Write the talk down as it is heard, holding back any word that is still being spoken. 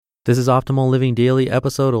This is Optimal Living Daily,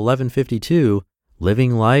 episode 1152,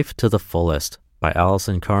 Living Life to the Fullest by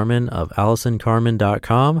Allison Carmen of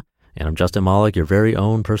AllisonCarmen.com. And I'm Justin Malik, your very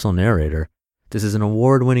own personal narrator. This is an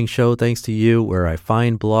award-winning show thanks to you where I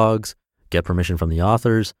find blogs, get permission from the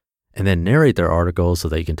authors, and then narrate their articles so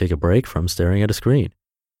that you can take a break from staring at a screen.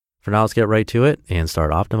 For now, let's get right to it and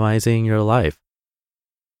start optimizing your life.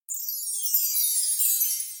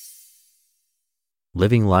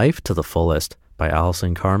 Living Life to the Fullest by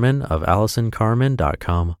Allison Carmen of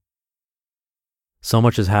AllisonCarmen.com. So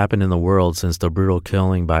much has happened in the world since the brutal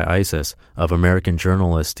killing by ISIS of American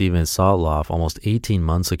journalist Steven Sotloff almost 18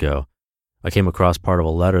 months ago. I came across part of a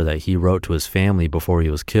letter that he wrote to his family before he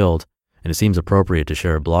was killed, and it seems appropriate to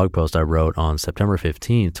share a blog post I wrote on September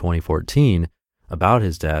 15, 2014 about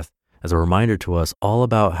his death as a reminder to us all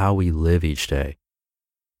about how we live each day.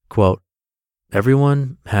 Quote,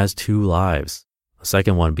 "Everyone has two lives. The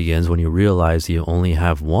second one begins when you realize you only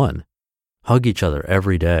have one. Hug each other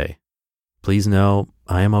every day. Please know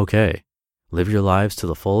I am okay. Live your lives to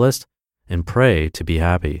the fullest and pray to be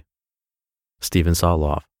happy." Steven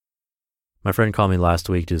Sotloff. My friend called me last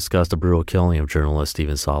week to discuss the brutal killing of journalist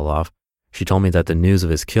Steven Sotloff. She told me that the news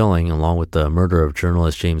of his killing, along with the murder of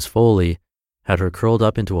journalist James Foley, had her curled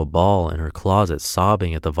up into a ball in her closet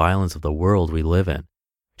sobbing at the violence of the world we live in.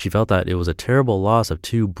 She felt that it was a terrible loss of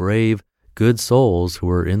two brave, good souls who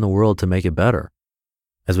were in the world to make it better.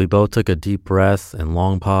 As we both took a deep breath and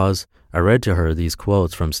long pause, I read to her these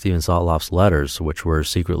quotes from Steven Sotloff's letters, which were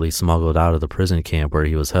secretly smuggled out of the prison camp where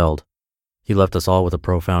he was held. He left us all with a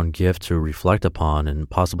profound gift to reflect upon and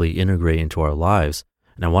possibly integrate into our lives,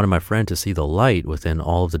 and I wanted my friend to see the light within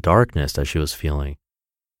all of the darkness that she was feeling.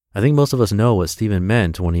 I think most of us know what Steven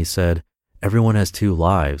meant when he said, "Everyone has two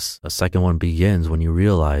lives. A second one begins when you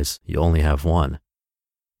realize you only have one."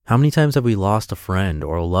 How many times have we lost a friend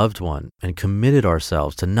or a loved one and committed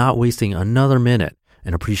ourselves to not wasting another minute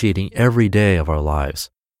and appreciating every day of our lives?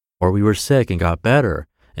 Or we were sick and got better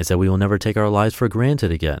and said we will never take our lives for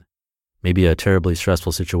granted again. Maybe a terribly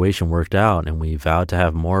stressful situation worked out and we vowed to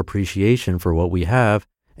have more appreciation for what we have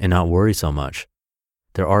and not worry so much.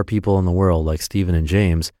 There are people in the world like Stephen and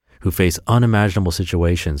James who face unimaginable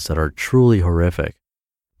situations that are truly horrific.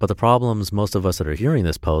 But the problems most of us that are hearing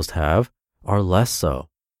this post have are less so.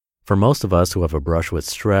 For most of us who have a brush with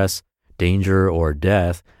stress, danger, or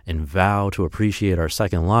death and vow to appreciate our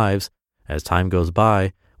second lives, as time goes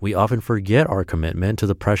by, we often forget our commitment to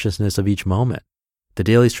the preciousness of each moment. The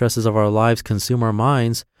daily stresses of our lives consume our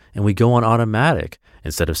minds, and we go on automatic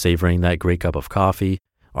instead of savoring that great cup of coffee,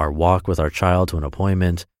 our walk with our child to an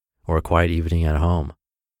appointment, or a quiet evening at home.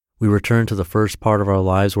 We return to the first part of our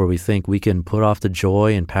lives where we think we can put off the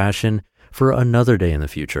joy and passion for another day in the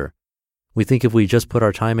future. We think if we just put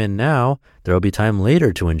our time in now, there will be time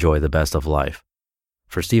later to enjoy the best of life.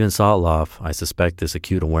 For Steven Sotloff, I suspect this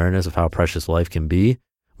acute awareness of how precious life can be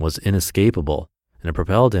was inescapable, and it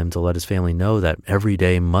propelled him to let his family know that every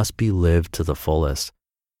day must be lived to the fullest.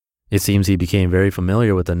 It seems he became very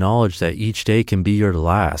familiar with the knowledge that each day can be your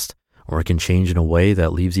last, or it can change in a way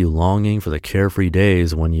that leaves you longing for the carefree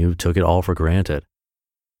days when you took it all for granted.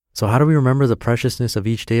 So how do we remember the preciousness of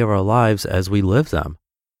each day of our lives as we live them?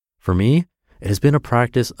 For me, it has been a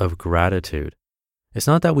practice of gratitude. It's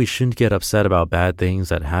not that we shouldn't get upset about bad things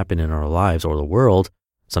that happen in our lives or the world.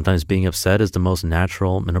 Sometimes being upset is the most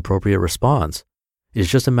natural and appropriate response. It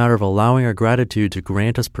is just a matter of allowing our gratitude to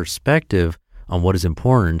grant us perspective on what is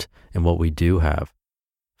important and what we do have.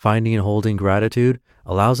 Finding and holding gratitude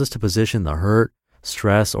allows us to position the hurt,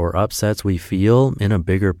 stress, or upsets we feel in a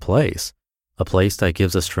bigger place. A place that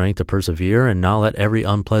gives us strength to persevere and not let every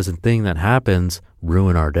unpleasant thing that happens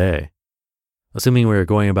ruin our day. Assuming we are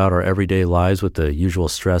going about our everyday lives with the usual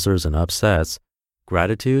stressors and upsets,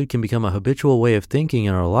 gratitude can become a habitual way of thinking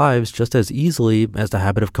in our lives just as easily as the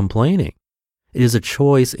habit of complaining. It is a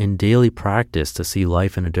choice in daily practice to see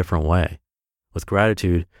life in a different way. With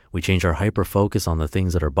gratitude, we change our hyper-focus on the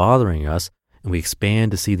things that are bothering us, and we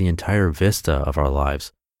expand to see the entire vista of our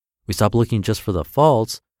lives. We stop looking just for the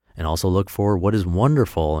faults and also look for what is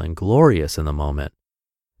wonderful and glorious in the moment.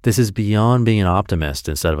 This is beyond being an optimist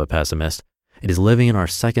instead of a pessimist. It is living in our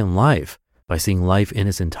second life by seeing life in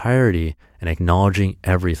its entirety and acknowledging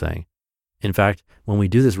everything. In fact, when we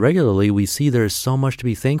do this regularly, we see there is so much to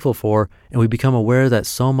be thankful for, and we become aware that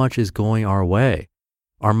so much is going our way.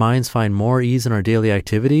 Our minds find more ease in our daily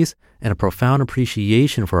activities, and a profound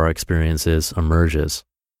appreciation for our experiences emerges.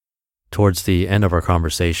 Towards the end of our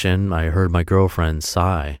conversation, I heard my girlfriend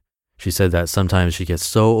sigh. She said that sometimes she gets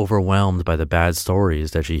so overwhelmed by the bad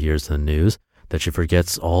stories that she hears in the news that she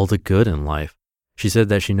forgets all the good in life. She said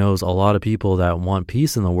that she knows a lot of people that want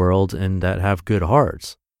peace in the world and that have good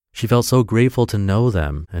hearts. She felt so grateful to know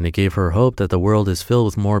them, and it gave her hope that the world is filled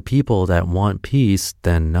with more people that want peace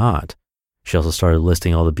than not. She also started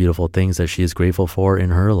listing all the beautiful things that she is grateful for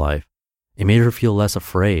in her life. It made her feel less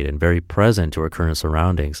afraid and very present to her current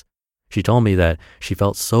surroundings. She told me that she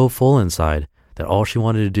felt so full inside that all she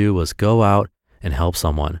wanted to do was go out and help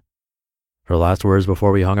someone. Her last words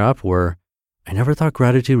before we hung up were, "I never thought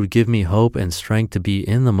gratitude would give me hope and strength to be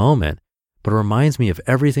in the moment, but it reminds me of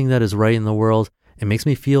everything that is right in the world and makes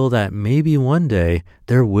me feel that maybe one day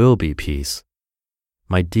there will be peace."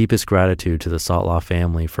 My deepest gratitude to the Sotloff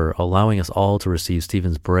family for allowing us all to receive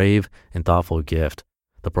Stephen's brave and thoughtful gift,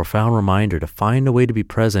 the profound reminder to find a way to be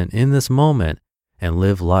present in this moment and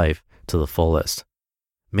live life to the fullest.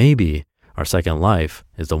 Maybe our second life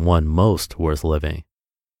is the one most worth living.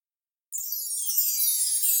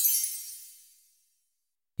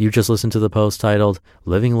 You just listened to the post titled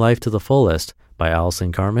Living Life to the Fullest by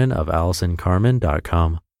Allison Carmen of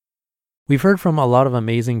AllisonCarmen.com. We've heard from a lot of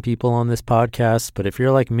amazing people on this podcast, but if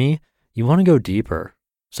you're like me, you want to go deeper.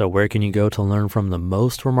 So where can you go to learn from the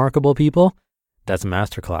most remarkable people? That's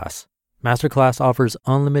Masterclass. Masterclass offers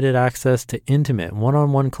unlimited access to intimate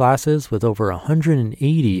one-on-one classes with over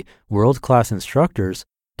 180 world-class instructors,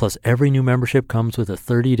 plus every new membership comes with a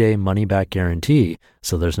 30-day money-back guarantee,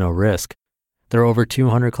 so there's no risk. There are over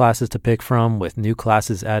 200 classes to pick from, with new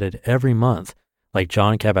classes added every month, like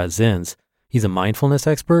Jon Kabat-Zinn's. He's a mindfulness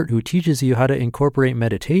expert who teaches you how to incorporate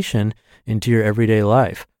meditation into your everyday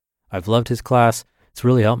life. I've loved his class. It's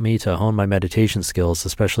really helped me to hone my meditation skills,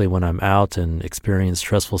 especially when I'm out and experience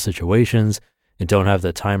stressful situations and don't have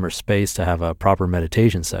the time or space to have a proper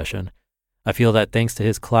meditation session. I feel that thanks to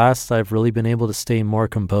his class, I've really been able to stay more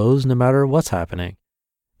composed no matter what's happening.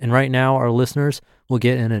 And right now, our listeners will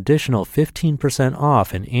get an additional 15%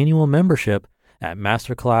 off an annual membership at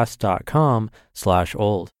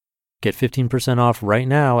masterclass.com/old. Get 15% off right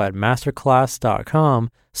now at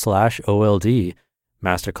masterclass.com/OLD,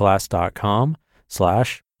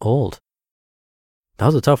 masterclass.com/old. That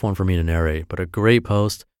was a tough one for me to narrate, but a great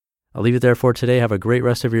post. I'll leave it there for today. Have a great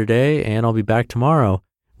rest of your day, and I'll be back tomorrow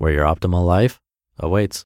where your optimal life awaits.